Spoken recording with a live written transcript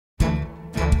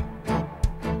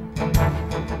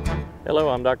Hello,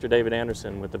 I'm Dr. David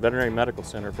Anderson with the Veterinary Medical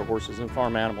Center for Horses and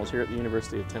Farm Animals here at the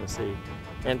University of Tennessee.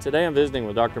 And today I'm visiting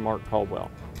with Dr. Marc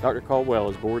Caldwell. Dr. Caldwell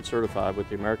is board certified with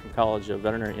the American College of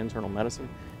Veterinary Internal Medicine.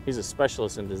 He's a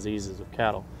specialist in diseases of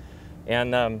cattle.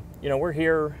 And we're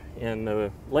here in the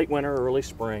late winter, early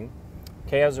spring.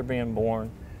 Calves are being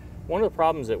born. One of the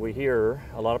problems that we hear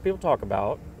a lot of people talk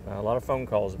about, a lot of phone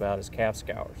calls about, is calf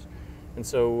scours. And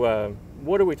so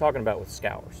what are we talking about with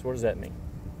scours? What does that mean?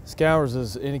 Scours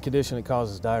is any condition that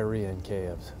causes diarrhea in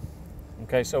calves.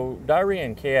 Okay, so diarrhea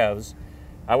in calves,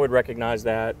 I would recognize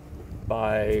that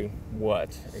by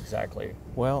what exactly?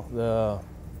 Well,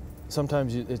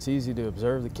 sometimes it's easy to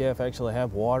observe the calf actually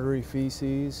have watery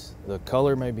feces. The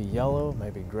color may be yellow,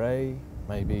 maybe gray,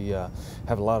 maybe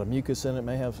have a lot of mucus in it,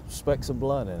 may have specks of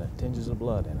blood in it, tinges of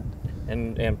blood in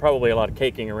it. And probably a lot of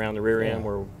caking around the rear end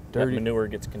where dirty, that manure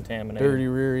gets contaminated. Dirty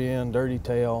rear end, dirty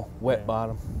tail, wet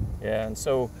bottom. Yeah, and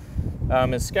so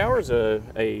is scours a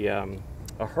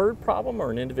herd problem or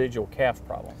an individual calf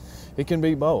problem? It can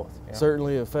be both. Yeah.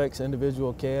 Certainly affects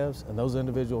individual calves, and those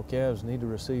individual calves need to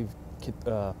receive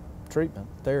treatment,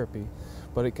 therapy,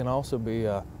 but it can also be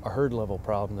a herd level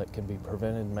problem that can be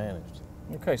prevented and managed.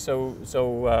 Okay, so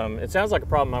it sounds like a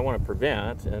problem I want to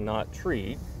prevent and not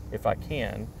treat if I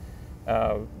can.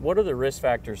 What are the risk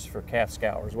factors for calf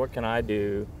scours? What can I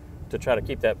do to try to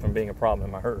keep that from being a problem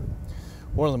in my herd?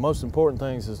 One of the most important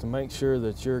things is to make sure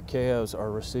that your calves are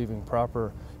receiving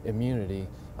proper immunity,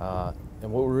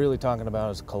 and what we're really talking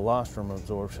about is colostrum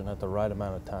absorption at the right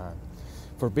amount of time.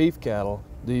 For beef cattle,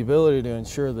 the ability to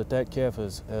ensure that that calf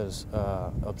has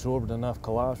absorbed enough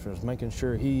colostrum is making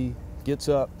sure he gets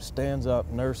up, stands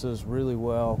up, nurses really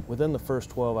well within the first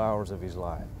 12 hours of his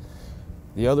life.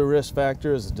 The other risk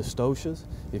factor is dystocias.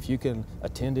 If you can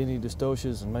attend any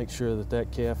dystocias and make sure that that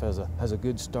calf has a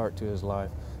good start to his life,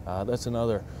 that's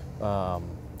another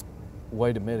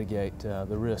way to mitigate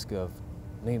the risk of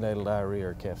neonatal diarrhea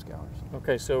or calf scours.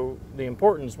 Okay, so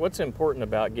what's important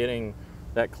about getting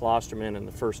that colostrum in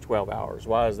the first 12 hours?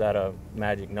 Why is that a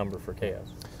magic number for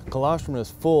calves? Colostrum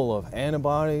is full of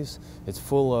antibodies, it's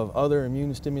full of other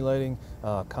immune stimulating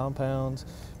compounds,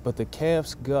 but the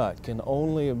calf's gut can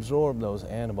only absorb those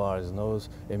antibodies and those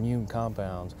immune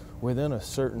compounds within a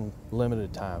certain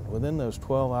limited time, within those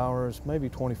 12 hours, maybe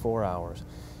 24 hours.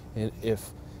 And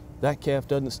if that calf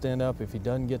doesn't stand up, if he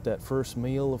doesn't get that first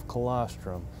meal of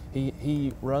colostrum,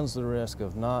 he runs the risk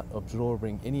of not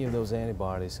absorbing any of those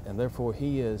antibodies, and therefore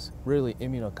he is really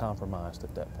immunocompromised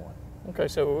at that point. Okay,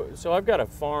 so I've got a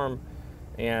farm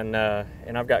and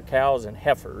I've got cows and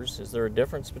heifers. Is there a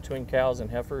difference between cows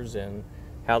and heifers and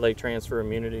how they transfer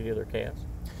immunity to their calves?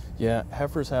 Yeah,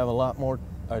 heifers have a lot more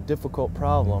difficult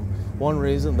problem. One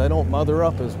reason, they don't mother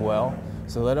up as well,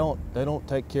 so they don't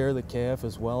take care of the calf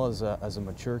as well as a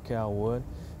mature cow would.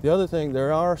 The other thing,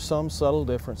 there are some subtle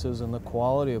differences in the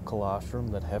quality of colostrum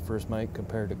that heifers make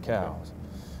compared to cows.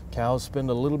 Cows spend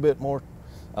a little bit more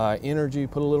energy,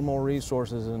 put a little more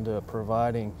resources into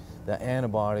providing the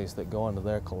antibodies that go into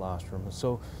their colostrum. And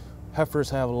so heifers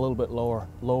have a little bit lower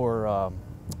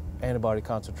antibody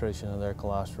concentration in their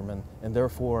colostrum, and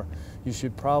therefore you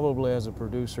should probably, as a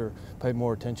producer, pay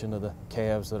more attention to the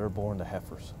calves that are born to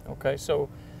heifers. Okay, so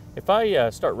if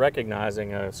I start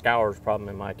recognizing a scours problem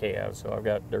in my calves, so I've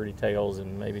got dirty tails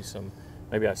and maybe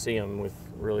I see them with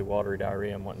really watery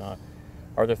diarrhea and whatnot,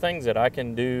 are there things that I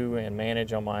can do and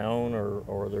manage on my own, or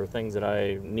are there things that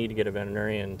I need to get a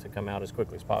veterinarian to come out as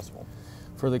quickly as possible?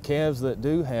 For the calves that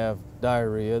do have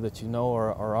diarrhea that you know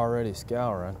are already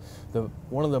scouring,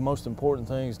 one of the most important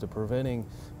things to preventing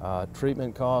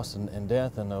treatment costs and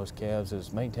death in those calves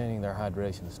is maintaining their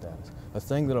hydration status. A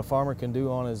thing that a farmer can do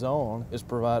on his own is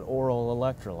provide oral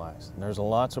electrolytes. And there's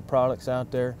lots of products out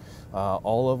there,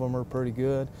 all of them are pretty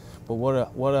good, but what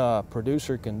a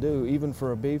producer can do, even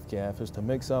for a beef calf, is to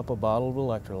mix up a bottle of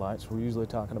electrolytes, we're usually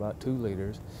talking about 2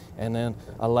 liters, and then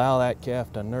allow that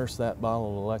calf to nurse that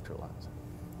bottle of electrolytes.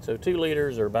 So 2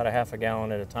 liters or about a half a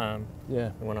gallon at a time.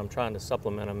 Yeah. When I'm trying to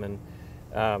supplement them, and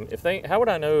how would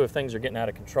I know if things are getting out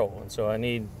of control? And so I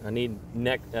need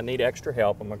extra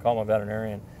help. I'm gonna call my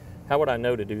veterinarian. How would I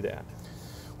know to do that?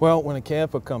 Well, when a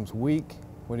calf becomes weak,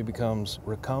 when he becomes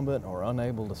recumbent or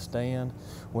unable to stand,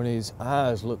 when his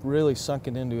eyes look really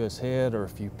sunken into his head, or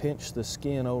if you pinch the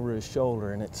skin over his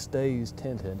shoulder and it stays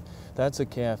tinted, that's a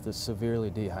calf that's severely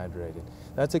dehydrated.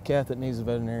 That's a calf that needs a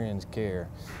veterinarian's care.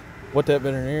 What that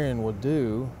veterinarian will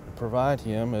do, provide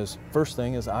him, is first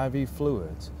thing is IV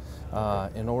fluids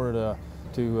in order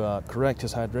to correct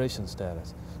his hydration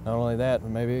status. Not only that, we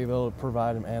may be able to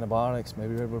provide him antibiotics,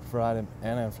 maybe be able to provide him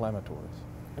anti-inflammatories.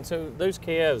 And so those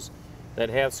calves that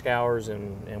have scours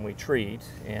and we treat,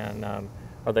 and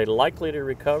are they likely to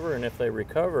recover? And if they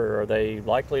recover, are they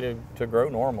likely to grow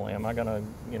normally? Am I going to,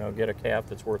 you know, get a calf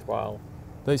that's worthwhile?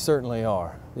 They certainly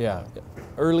are, yeah.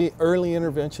 Early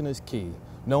intervention is key.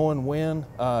 Knowing when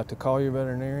to call your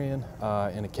veterinarian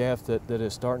in a calf that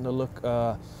is starting to look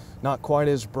not quite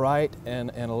as bright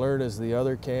and alert as the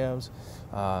other calves.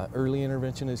 Early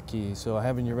intervention is key, so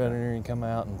having your veterinarian come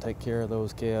out and take care of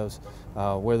those calves,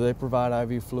 whether they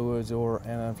provide IV fluids or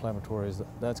anti-inflammatories,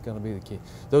 that's going to be the key.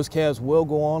 Those calves will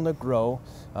go on to grow,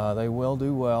 they will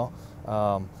do well.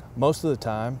 Most of the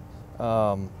time,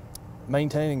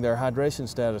 maintaining their hydration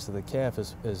status of the calf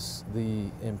is the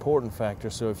important factor.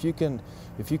 So if you can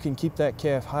keep that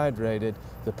calf hydrated,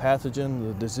 the pathogen,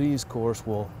 the disease course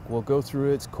will go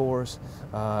through its course,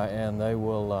 and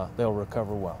they'll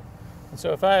recover well. And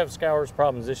so if I have Scours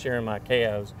problems this year in my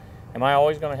calves, am I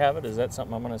always going to have it? Is that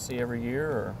something I'm going to see every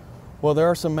year? Or? Well, there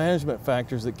are some management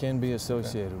factors that can be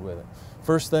associated with it.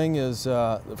 First thing is,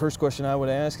 the first question I would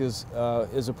ask is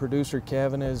a producer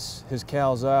calving his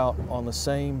cows out on the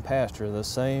same pasture, the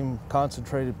same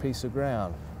concentrated piece of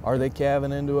ground? Are they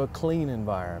calving into a clean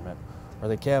environment? Are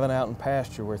they calving out in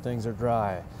pasture where things are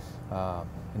dry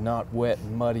and not wet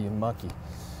and muddy and mucky?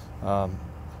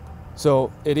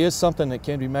 So it is something that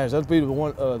can be managed. That would be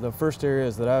the first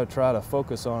areas that I would try to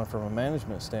focus on from a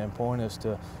management standpoint, is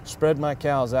to spread my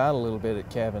cows out a little bit at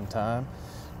calving time,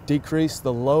 decrease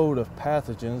the load of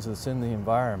pathogens that's in the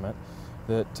environment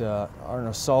that aren't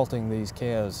assaulting these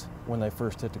calves when they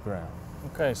first hit the ground.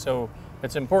 Okay, so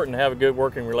it's important to have a good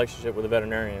working relationship with a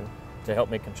veterinarian to help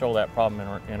me control that problem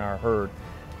in our herd.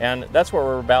 And that's what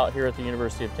we're about here at the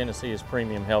University of Tennessee, is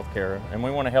premium healthcare. And we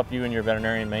want to help you and your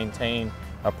veterinarian maintain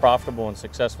a profitable and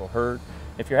successful herd.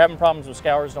 If you're having problems with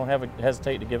Scours, don't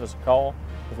hesitate to give us a call.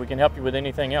 If we can help you with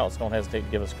anything else, don't hesitate to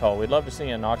give us a call. We'd love to see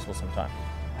you in Knoxville sometime.